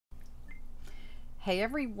Hey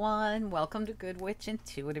everyone, welcome to Good Witch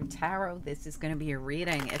Intuitive Tarot. This is going to be a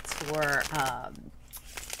reading. It's for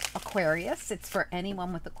Aquarius. It's for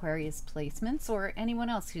anyone with Aquarius placements or anyone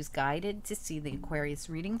else who's guided to see the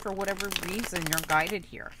Aquarius reading for whatever reason you're guided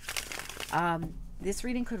here. This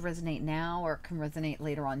reading could resonate now, or it can resonate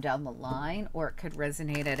later on down the line, or it could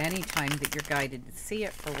resonate at any time that you're guided to see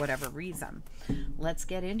it for whatever reason. Let's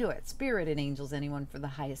get into it. Spirit and angels, anyone for the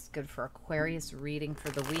highest good for Aquarius reading,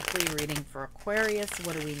 for the weekly reading for Aquarius.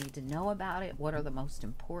 What do we need to know about it? What are the most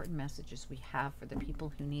important messages we have for the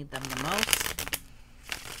people who need them the most?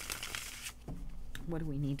 What do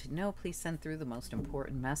we need to know? Please send through the most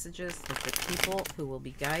important messages that the people who will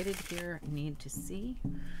be guided here need to see.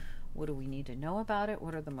 What do we need to know about it?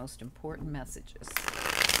 What are the most important messages?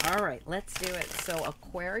 All right, let's do it. So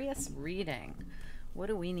Aquarius reading. What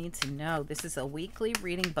do we need to know? This is a weekly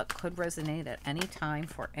reading, but could resonate at any time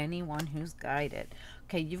for anyone who's guided.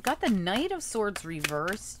 Okay, you've got the Knight of Swords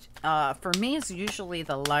reversed. For me, it's usually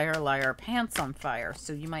the liar, liar, pants on fire.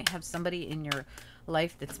 So you might have somebody in your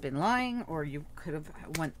life that's been lying, or you could have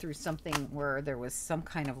went through something where there was some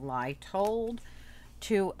kind of lie told.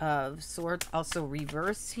 Two of Swords also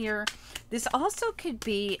reverse here. This also could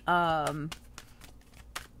be there's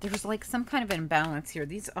like some kind of imbalance here.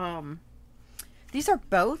 These are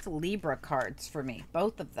both Libra cards for me,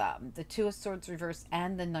 both of them, the Two of Swords reverse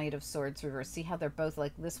and the Knight of Swords reverse. See how they're both,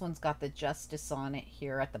 like, this one's got the Justice on it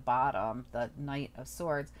here at the bottom, the Knight of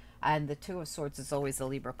Swords, and the Two of Swords is always a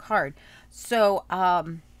Libra card. So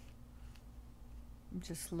I'm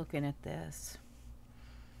just looking at this.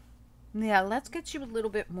 Yeah, let's get you a little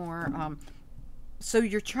bit more. So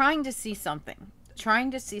you're trying to see something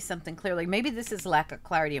clearly. Maybe this is lack of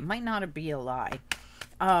clarity. It might not be a lie.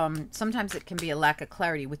 Sometimes it can be a lack of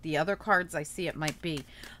clarity. With the other cards, I see it might be.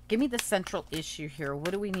 Give me the central issue here.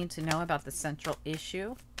 What do we need to know about the central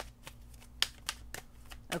issue?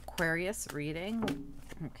 Aquarius reading.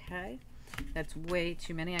 Okay. That's way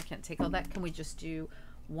too many. I can't take all that. Can we just do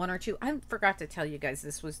one or two? I forgot to tell you guys,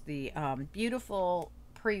 this was the beautiful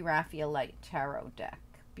pre-Raphaelite tarot deck.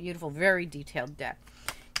 Beautiful, very detailed deck.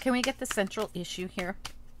 Can we get the central issue here?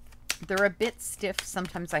 They're a bit stiff.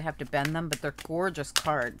 Sometimes I have to bend them, but they're gorgeous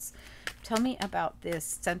cards. Tell me about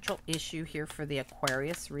this central issue here for the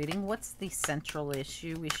Aquarius reading. What's the central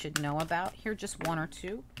issue we should know about here? Just one or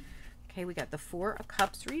two. Okay, we got the Four of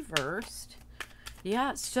Cups reversed.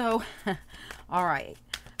 Yeah, so, all right.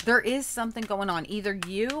 There is something going on. Either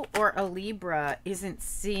you or a Libra isn't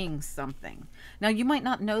seeing something. Now, you might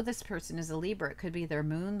not know this person is a Libra. It could be their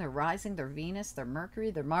moon, their rising, their Venus, their Mercury,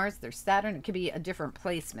 their Mars, their Saturn. It could be a different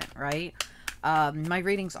placement, right? My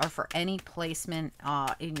readings are for any placement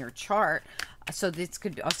in your chart. So this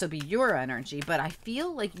could also be your energy. But I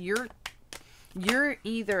feel like you're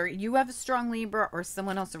either, you have a strong Libra or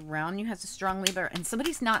someone else around you has a strong Libra, and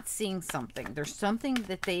somebody's not seeing something. There's something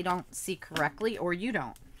that they don't see correctly, or you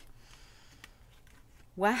don't.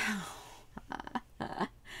 Wow.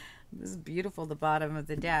 This is beautiful, the bottom of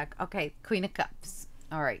the deck. Okay, Queen of Cups.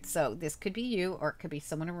 All right, so this could be you, or it could be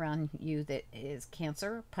someone around you that is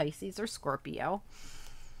Cancer, Pisces, or Scorpio.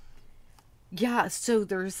 Yeah, so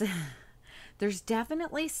there's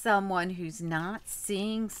definitely someone who's not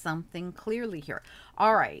seeing something clearly here.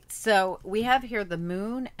 All right, so we have here the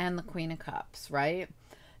Moon and the Queen of Cups, right?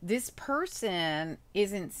 This person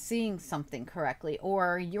isn't seeing something correctly,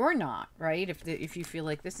 or you're not, right? If you feel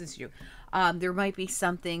like this is you, there might be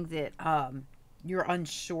something that you're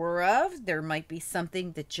unsure of. There might be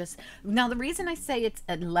something that just, now the reason I say it's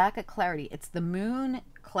a lack of clarity, it's the Moon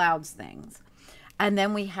clouds things. And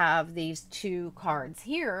then we have these two cards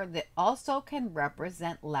here that also can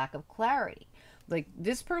represent lack of clarity. Like,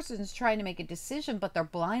 this person's trying to make a decision, but they're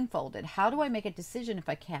blindfolded. How do I make a decision if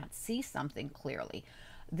I can't see something clearly?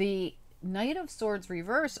 The Knight of Swords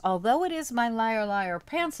reverse, although it is my liar, liar,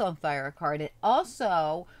 pants on fire card, it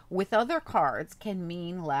also, with other cards, can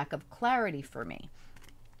mean lack of clarity for me.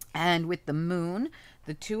 And with the Moon,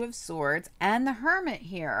 the Two of Swords, and the Hermit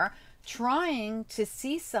here, trying to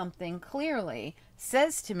see something clearly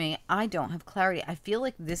says to me, I don't have clarity. I feel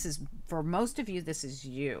like this is, for most of you, this is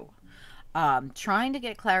you. Trying to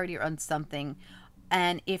get clarity on something.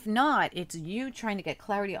 And if not, it's you trying to get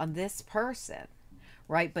clarity on this person.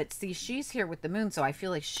 Right? But see, she's here with the Moon, so I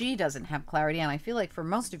feel like she doesn't have clarity, and I feel like for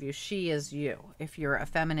most of you, she is you, if you're a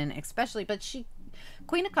feminine especially. But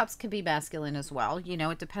Queen of Cups can be masculine as well. You know,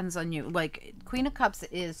 it depends on you. Like, Queen of Cups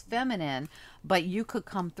is feminine, but you could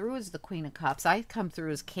come through as the Queen of Cups. I come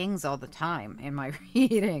through as kings all the time in my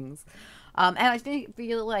readings. And I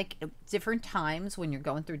feel like different times when you're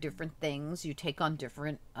going through different things, you take on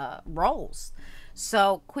different roles.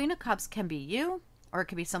 So Queen of Cups can be you. or it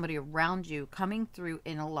could be somebody around you coming through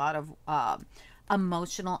in a lot of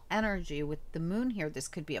emotional energy with the moon here. This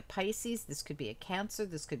could be a Pisces, this could be a Cancer,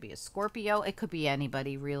 this could be a Scorpio, it could be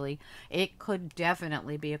anybody really. It could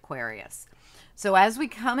definitely be Aquarius. So as we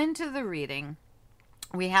come into the reading,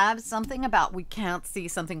 we have something about we can't see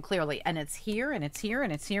something clearly, and it's here and it's here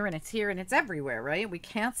and it's here and it's here and it's everywhere, right? We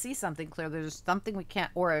can't see something clear. There's something we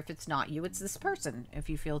can't, or if it's not you, it's this person, if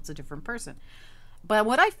you feel it's a different person. But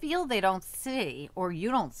what I feel they don't see, or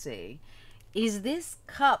you don't see, is this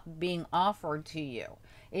cup being offered to you.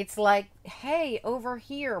 It's like, hey, over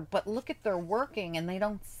here, but look at they're working and they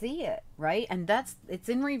don't see it, right? And it's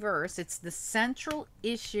in reverse. It's the central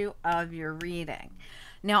issue of your reading.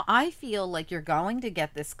 Now, I feel like you're going to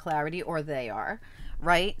get this clarity, or they are,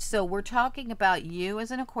 right? So we're talking about you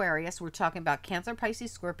as an Aquarius. We're talking about Cancer,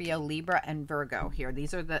 Pisces, Scorpio, Libra, and Virgo here.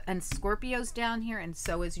 These are and Scorpio's down here, and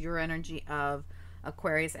so is your energy of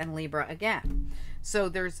Aquarius and Libra again.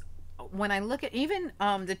 So when I look at even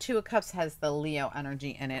the Two of Cups has the Leo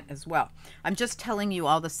energy in it as well. I'm just telling you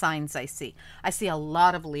all the signs I see. I see a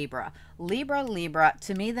lot of Libra. Libra.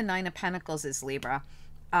 To me, the Nine of Pentacles is Libra.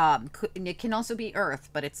 It can also be Earth,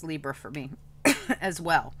 but it's Libra for me as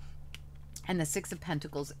well. And the Six of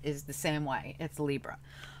Pentacles is the same way. It's Libra.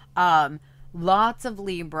 Lots of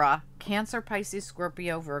Libra, Cancer, Pisces,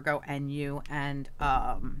 Scorpio, Virgo, and you, and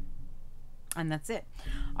that's it.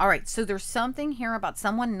 All right, so there's something here about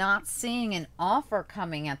someone not seeing an offer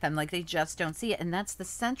coming at them, like they just don't see it. And that's the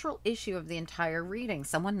central issue of the entire reading,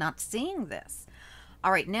 someone not seeing this.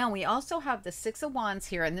 All right, now we also have the Six of Wands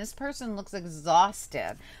here, and this person looks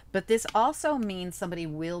exhausted, but this also means somebody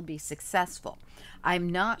will be successful.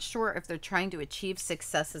 I'm not sure if they're trying to achieve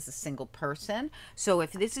success as a single person. So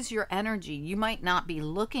if this is your energy, you might not be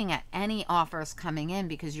looking at any offers coming in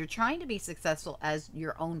because you're trying to be successful as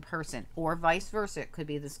your own person, or vice versa. It could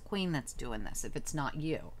be this queen that's doing this if it's not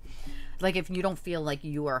you. Like if you don't feel like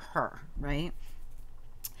you are her, right?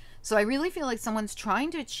 So I really feel like someone's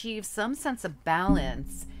trying to achieve some sense of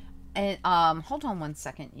balance. And hold on one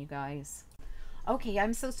second, you guys. Okay,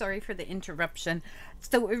 I'm so sorry for the interruption.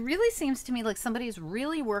 So it really seems to me like somebody's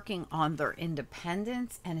really working on their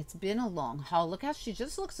independence, and it's been a long haul. Look how she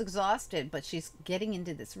just looks exhausted, but she's getting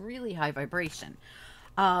into this really high vibration.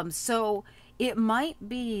 So it might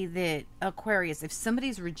be that Aquarius, if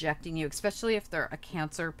somebody's rejecting you, especially if they're a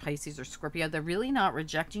Cancer, Pisces, or Scorpio, they're really not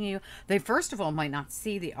rejecting you. They, first of all, might not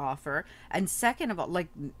see the offer. And second of all, like,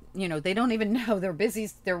 you know, they don't even know. They're busy.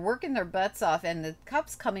 They're working their butts off, and the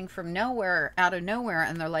cup's coming from nowhere, out of nowhere.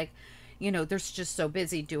 And they're like, you know, they're just so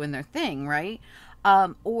busy doing their thing, right?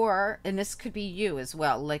 And this could be you as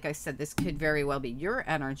well. Like I said, this could very well be your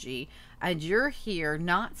energy, and you're here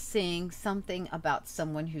not seeing something about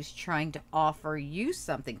someone who's trying to offer you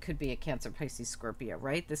something. Could be a Cancer, Pisces, Scorpio,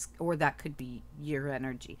 right? Or that could be your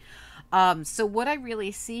energy. So what I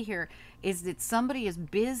really see here is that somebody is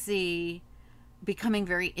busy becoming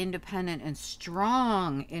very independent and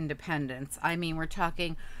strong independence. I mean, we're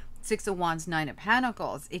talking Six of Wands, Nine of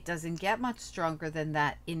Pentacles. It doesn't get much stronger than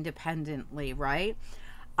that independently, right?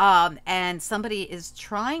 And somebody is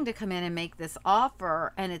trying to come in and make this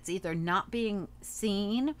offer, and it's either not being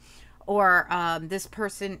seen, or this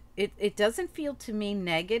person, it doesn't feel to me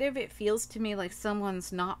negative. It feels to me like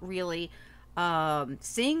someone's not really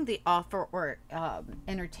seeing the offer, or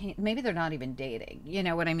entertain. Maybe they're not even dating, you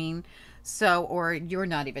know what I mean? So, or you're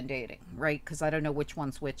not even dating, right? Because I don't know which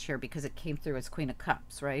one's which here, because it came through as Queen of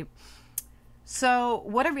Cups, right? So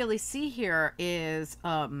what I really see here is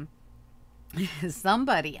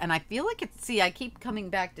somebody, and I feel like I keep coming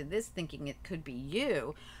back to this thinking it could be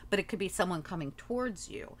you, but it could be someone coming towards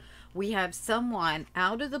you. We have someone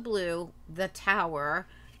out of the blue, the Tower,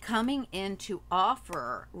 coming in to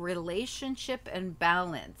offer relationship and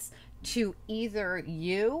balance to either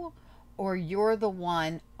you, or you're the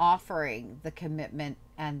one offering the commitment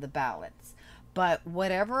and the balance. But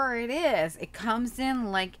whatever it is, it comes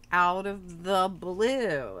in like out of the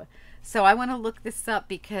blue. So I want to look this up,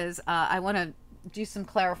 because I want to do some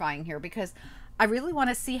clarifying here, because I really want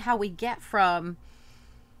to see how we get from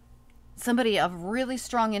somebody of really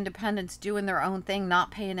strong independence doing their own thing,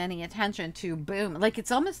 not paying any attention, to boom. Like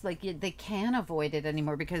it's almost like they can't avoid it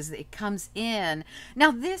anymore because it comes in.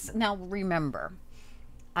 Now remember,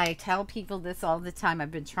 I tell people this all the time. I've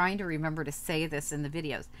been trying to remember to say this in the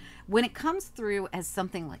videos. When it comes through as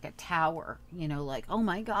something like a tower, you know, like, oh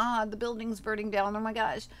my God, the building's burning down, oh my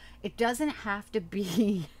gosh. It doesn't have to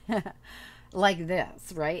be like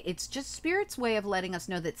this, right? It's just Spirit's way of letting us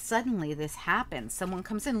know that suddenly this happens. Someone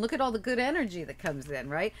comes in. Look at all the good energy that comes in,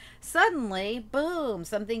 right? Suddenly, boom,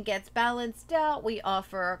 something gets balanced out. We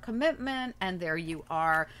offer a commitment, and there you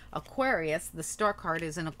are, Aquarius. The star card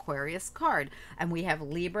is an Aquarius card, and we have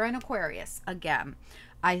Libra and Aquarius again.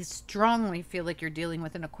 I strongly feel like you're dealing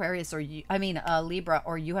with an Aquarius, or a Libra,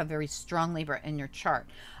 or you have very strong Libra in your chart.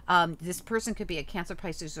 This person could be a Cancer,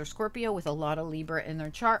 Pisces, or Scorpio with a lot of Libra in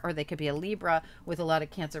their chart, or they could be a Libra with a lot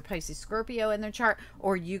of Cancer, Pisces, Scorpio in their chart,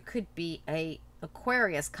 or you could be a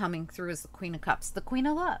Aquarius coming through as the Queen of Cups, the Queen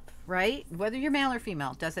of Love, right? Whether you're male or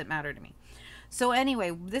female, doesn't matter to me. So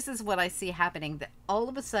anyway, this is what I see happening, that all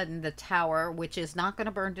of a sudden the tower, which is not going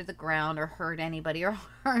to burn to the ground or hurt anybody or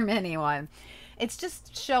harm anyone, it's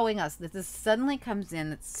just showing us that this suddenly comes in,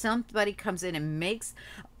 that somebody comes in and makes,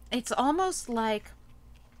 it's almost like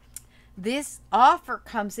this offer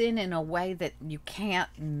comes in a way that you can't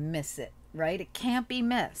miss it, right? It can't be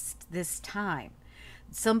missed this time.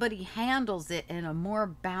 Somebody handles it in a more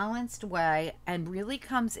balanced way and really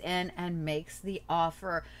comes in and makes the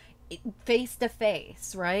offer face to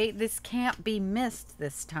face, right? This can't be missed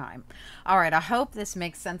this time. All right, I hope this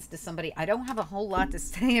makes sense to somebody. I don't have a whole lot to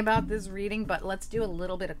say about this reading, but let's do a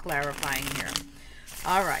little bit of clarifying here.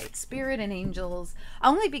 All right, Spirit and Angels,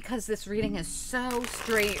 only because this reading is so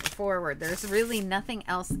straightforward. There's really nothing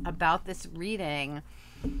else about this reading.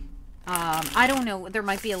 I don't know. There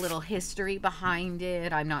might be a little history behind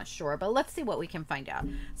it. I'm not sure, but let's see what we can find out.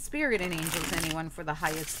 Spirit and Angels, anyone for the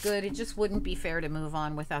highest good. It just wouldn't be fair to move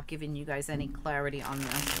on without giving you guys any clarity on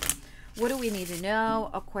this. What do we need to know?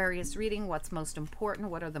 Aquarius reading. What's most important?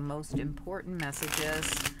 What are the most important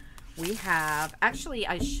messages? We have, actually,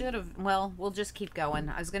 I should have, well, we'll just keep going.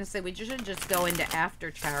 I was going to say we should just go into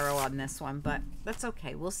after tarot on this one, but that's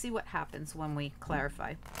okay. We'll see what happens when we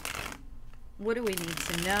clarify. What do we need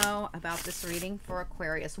to know about this reading for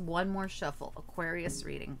Aquarius? One more shuffle. Aquarius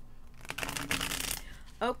reading.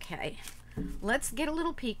 Okay. Let's get a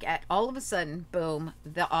little peek at, all of a sudden, boom,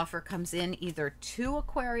 the offer comes in either to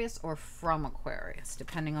Aquarius or from Aquarius,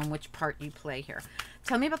 depending on which part you play here.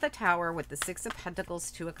 Tell me about the Tower with the Six of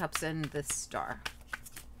Pentacles, Two of Cups, and the Star.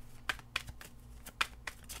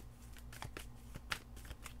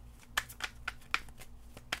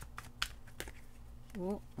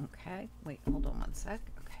 Ooh, okay. Wait, hold on one sec.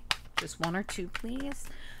 Okay. Just one or two, please.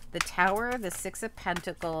 The Tower, the Six of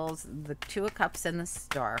Pentacles, the Two of Cups, and the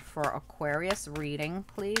Star. For Aquarius reading,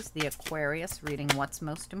 please. The Aquarius reading, what's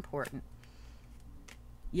most important?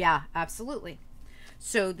 Yeah, absolutely.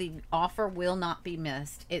 So the offer will not be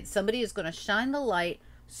missed. Somebody is going to shine the light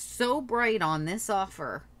so bright on this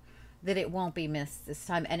offer that it won't be missed this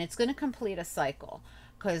time. And it's going to complete a cycle.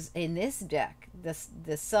 Because in this deck,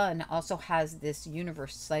 the Sun also has this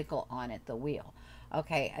universe cycle on it, the wheel.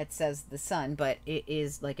 Okay, it says the Sun, but it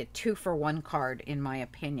is like a 2-for-1 card, in my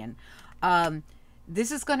opinion.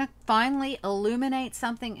 This is going to finally illuminate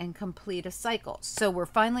something and complete a cycle. So we're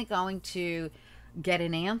finally going to get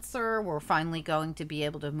an answer. We're finally going to be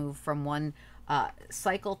able to move from one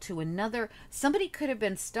cycle to another. Somebody could have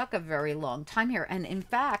been stuck a very long time here. And in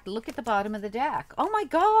fact, look at the bottom of the deck. Oh my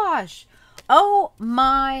gosh. Oh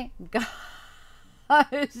my gosh.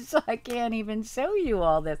 I can't even show you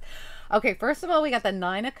all this. Okay, first of all, we got the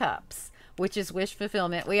Nine of Cups, which is wish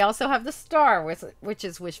fulfillment. We also have the Star, which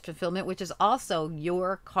is wish fulfillment, which is also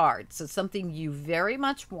your card. So something you very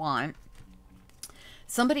much want.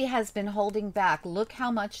 Somebody has been holding back. Look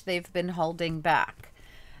how much they've been holding back.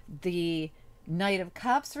 The Knight of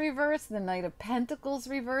Cups reversed, the Knight of Pentacles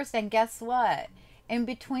reversed, and guess what? In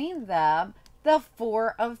between them, the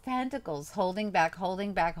Four of Pentacles, holding back,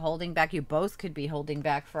 holding back, holding back. You both could be holding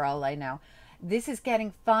back for all I know. This is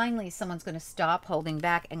getting, finally, someone's going to stop holding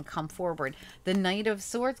back and come forward. The Knight of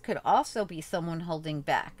Swords could also be someone holding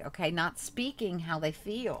back, okay? Not speaking how they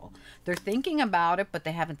feel. They're thinking about it, but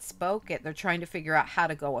they haven't spoke it. They're trying to figure out how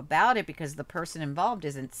to go about it because the person involved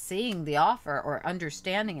isn't seeing the offer or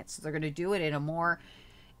understanding it. So they're going to do it in a more,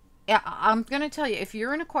 I'm going to tell you, if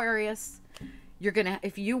you're an Aquarius, you're going to,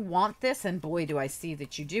 if you want this, and boy, do I see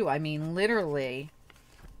that you do. I mean, literally,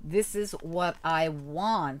 this is what I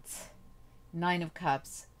want. Nine of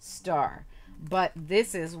Cups, Star. But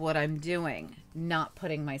this is what I'm doing, not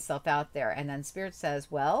putting myself out there. And then Spirit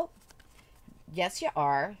says, well, yes, you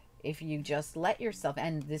are, if you just let yourself.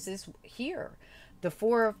 And this is here. The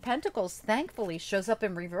Four of Pentacles, thankfully, shows up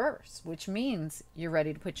in reverse, which means you're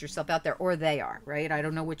ready to put yourself out there, or they are, right? I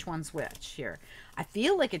don't know which one's which here. I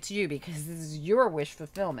feel like it's you because this is your wish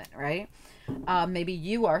fulfillment, right? Maybe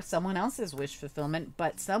you are someone else's wish fulfillment,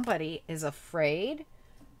 but somebody is afraid.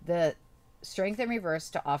 The Strength in reverse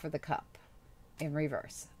to offer the cup. in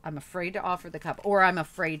reverse. I'm afraid to offer the cup, or I'm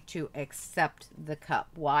afraid to accept the cup.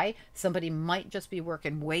 Why? Somebody might just be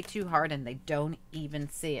working way too hard and they don't even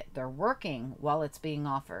see it. They're working while it's being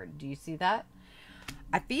offered. Do you see that?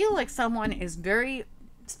 I feel like someone is very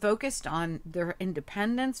focused on their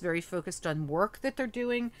independence, very focused on work that they're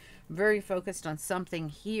doing, very focused on something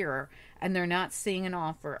here, and they're not seeing an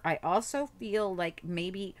offer. I also feel like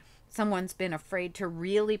maybe someone's been afraid to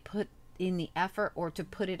really put in the effort or to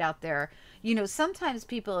put it out there. You know, sometimes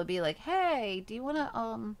people will be like, hey, do you want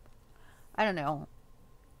to, I don't know,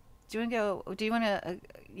 do you want to go, do you want to,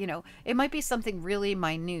 you know, it might be something really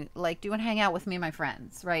minute, like, do you want to hang out with me and my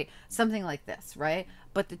friends, right? Something like this, right?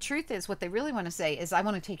 But the truth is, what they really want to say is, I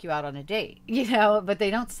want to take you out on a date, you know, but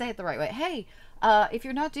they don't say it the right way. Hey, if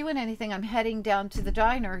you're not doing anything, I'm heading down to the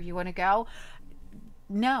diner. You want to go?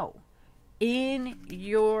 No. In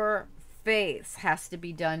your face has to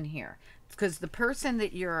be done here. Because the person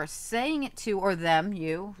that you're saying it to, or them,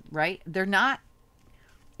 you, right? They're not,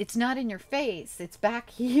 it's not in your face. It's back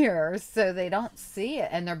here, so they don't see it,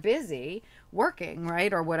 and they're busy working,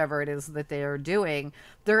 right? Or whatever it is that they're doing.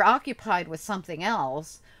 They're occupied with something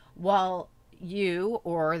else while you,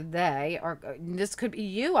 or they, or this could be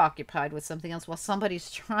you occupied with something else while somebody's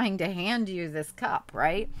trying to hand you this cup,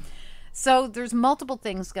 right? So there's multiple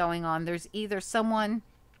things going on. There's either someone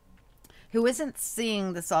who isn't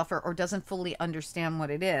seeing this offer or doesn't fully understand what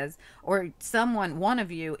it is, or someone, one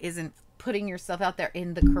of you, isn't putting yourself out there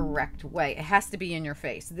in the correct way. It has to be in your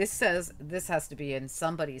face. This says this has to be in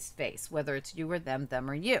somebody's face, whether it's you or them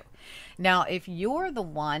or you. Now, if you're the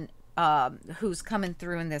one who's coming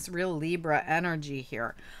through in this real Libra energy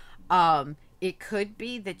here, it could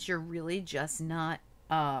be that you're really just not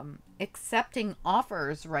accepting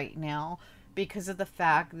offers right now because of the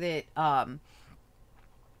fact that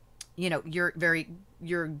you know,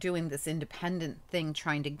 you're doing this independent thing,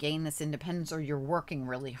 trying to gain this independence, or you're working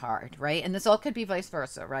really hard, right? And this all could be vice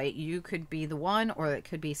versa, right? You could be the one, or it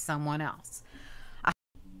could be someone else.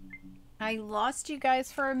 I lost you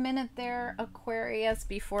guys for a minute there, Aquarius,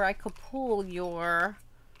 before I could pull your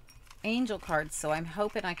angel cards. So I'm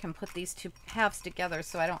hoping I can put these two halves together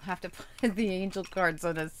so I don't have to put the angel cards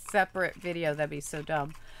on a separate video. That'd be so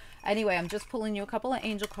dumb. Anyway, I'm just pulling you a couple of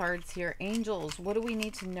angel cards here. Angels, what do we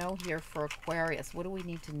need to know here for Aquarius? What do we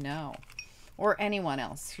need to know? Or anyone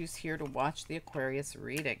else who's here to watch the Aquarius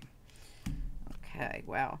reading. Okay,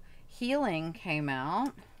 wow. Healing came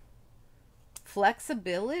out.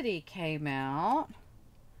 Flexibility came out.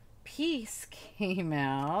 Peace came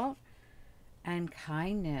out. And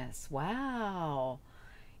kindness. Wow.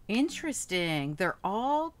 Interesting. They're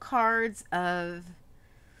all cards of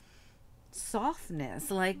softness,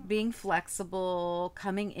 like being flexible,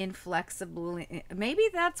 coming in flexible. Maybe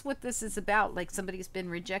that's what this is about. Like somebody's been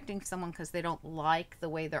rejecting someone because they don't like the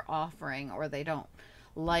way they're offering, or they don't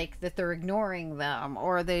like that they're ignoring them,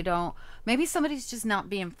 or they don't, maybe somebody's just not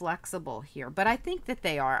being flexible here. But I think that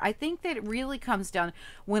they are. I think that it really comes down,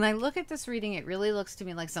 when I look at this reading, it really looks to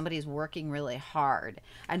me like somebody's working really hard,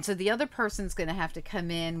 and so the other person's going to have to come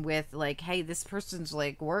in with like, hey, this person's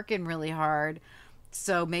like working really hard,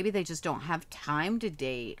 so maybe they just don't have time to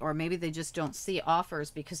date, or maybe they just don't see offers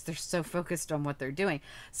because they're so focused on what they're doing.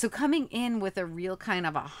 So coming in with a real kind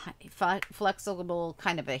of a flexible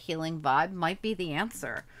kind of a healing vibe might be the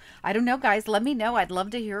answer. I don't know, guys. Let me know. I'd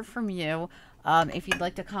love to hear from you. If you'd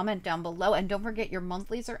like to comment down below. And don't forget, your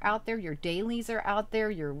monthlies are out there. Your dailies are out there.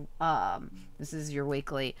 Your this is your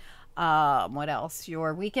weekly. What else?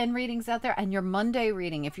 Your weekend readings out there, and your Monday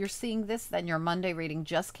reading. If you're seeing this, then your Monday reading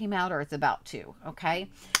just came out, or it's about to. Okay.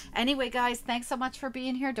 Anyway, guys, thanks so much for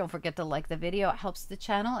being here. Don't forget to like the video. It helps the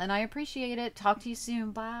channel, and I appreciate it. Talk to you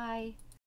soon. Bye.